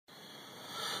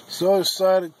So I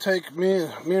decided to take me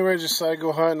and Reggie decided to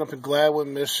go hunting up in Gladwin,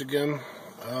 Michigan.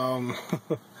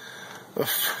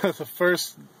 The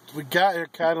first, we got here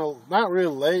kind of, not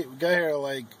really late. We got here at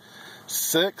like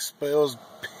 6, but it was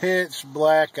pitch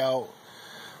black out.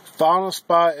 Found a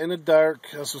spot in the dark.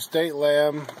 That's some state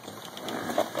land.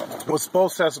 Was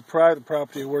supposed to have some private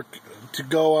property work to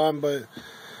go on, but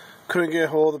couldn't get a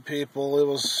hold of people. It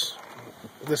was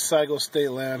this side goes state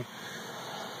land.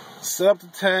 Set up the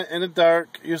tent in the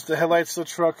dark, used the headlights of the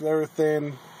truck and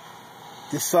everything.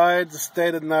 Decided to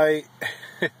stay the night.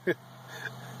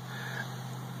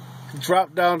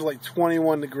 Dropped down to like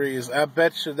 21 degrees. I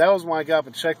bet you that was when I got up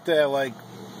and checked it at like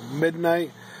midnight.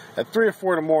 At 3 or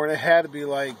 4 in the morning, it had to be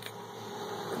like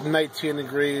 19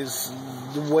 degrees,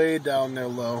 way down there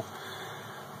low.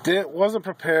 Wasn't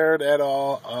prepared at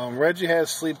all. Reggie had a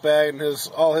sleep bag and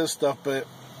all his stuff, but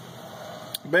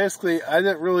basically I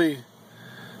didn't really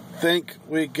think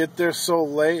we'd get there so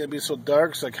late and be so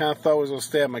dark, so I kind of thought we was going to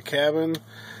stay at my cabin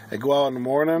and go out in the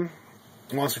morning.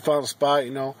 Once we found a spot,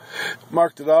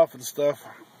 marked it off and stuff.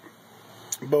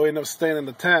 But we ended up staying in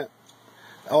the tent.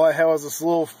 All I had was this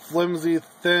little flimsy,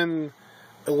 thin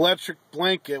electric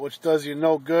blanket, which does you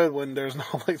no good when there's no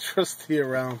electricity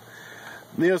around.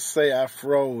 Needless to say, I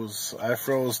froze. I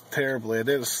froze terribly. I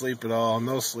didn't sleep at all.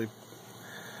 No sleep.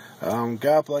 Got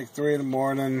up like 3 in the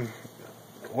morning.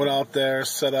 Went out there,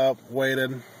 set up,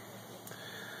 waited.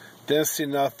 Didn't see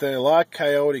nothing. A lot of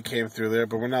coyote came through there,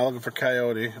 but we're not looking for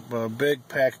coyote. But a big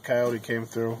pack of coyote came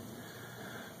through.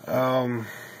 Not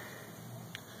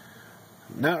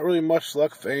really much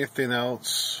luck for anything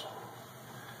else.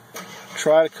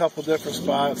 Tried a couple different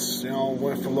spots,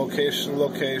 went from location to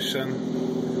location.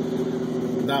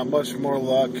 Not much more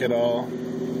luck at all.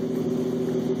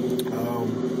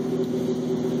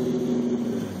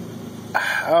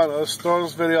 I don't know, just throwing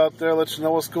this video out there, let you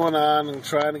know what's going on, and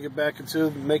trying to get back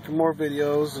into making more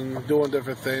videos and doing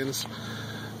different things.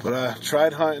 But I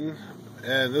tried hunting,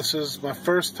 and this is my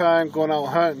first time going out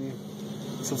hunting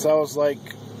since I was like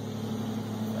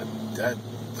at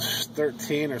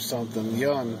 13 or something,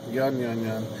 young.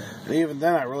 And even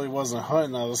then I really wasn't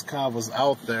hunting, I was kind of was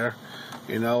out there,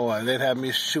 they'd have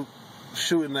me shoot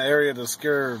in the area to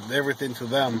scare everything to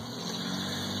them.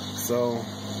 So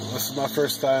this is my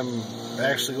first time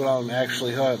actually going out and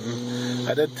actually hunting.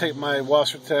 I did take my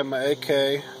Wasser 10, my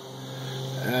AK,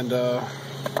 and got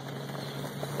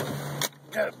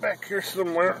it back here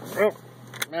somewhere. Oh,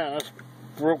 man, I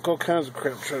broke all kinds of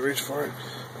crap trying to reach for it.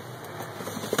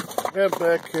 Got it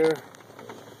back here.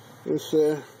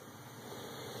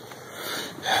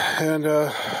 And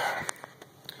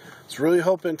was really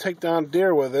hoping to take down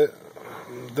deer with it.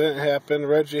 Didn't happen.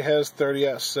 Reggie has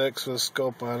 30-06 with a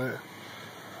scope on it.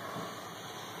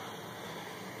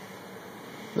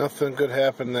 Nothing good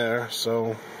happened there,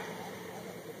 so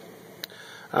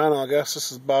I don't know, I guess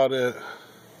this is about it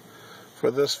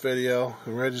for this video.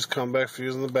 And Reggie's come back for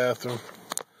using the bathroom.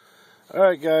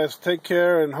 Alright guys, take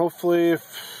care, and hopefully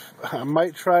I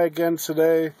might try again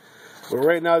today. We're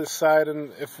right now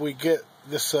deciding if we get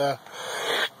this the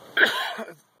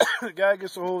guy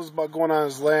gets a hold of us about going on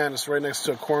his land. It's right next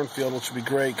to a cornfield, which would be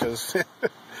great because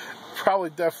probably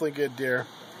definitely get deer.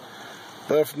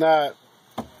 But if not,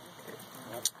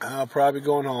 I'll probably be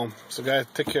going home. So guys,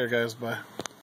 take care guys, bye.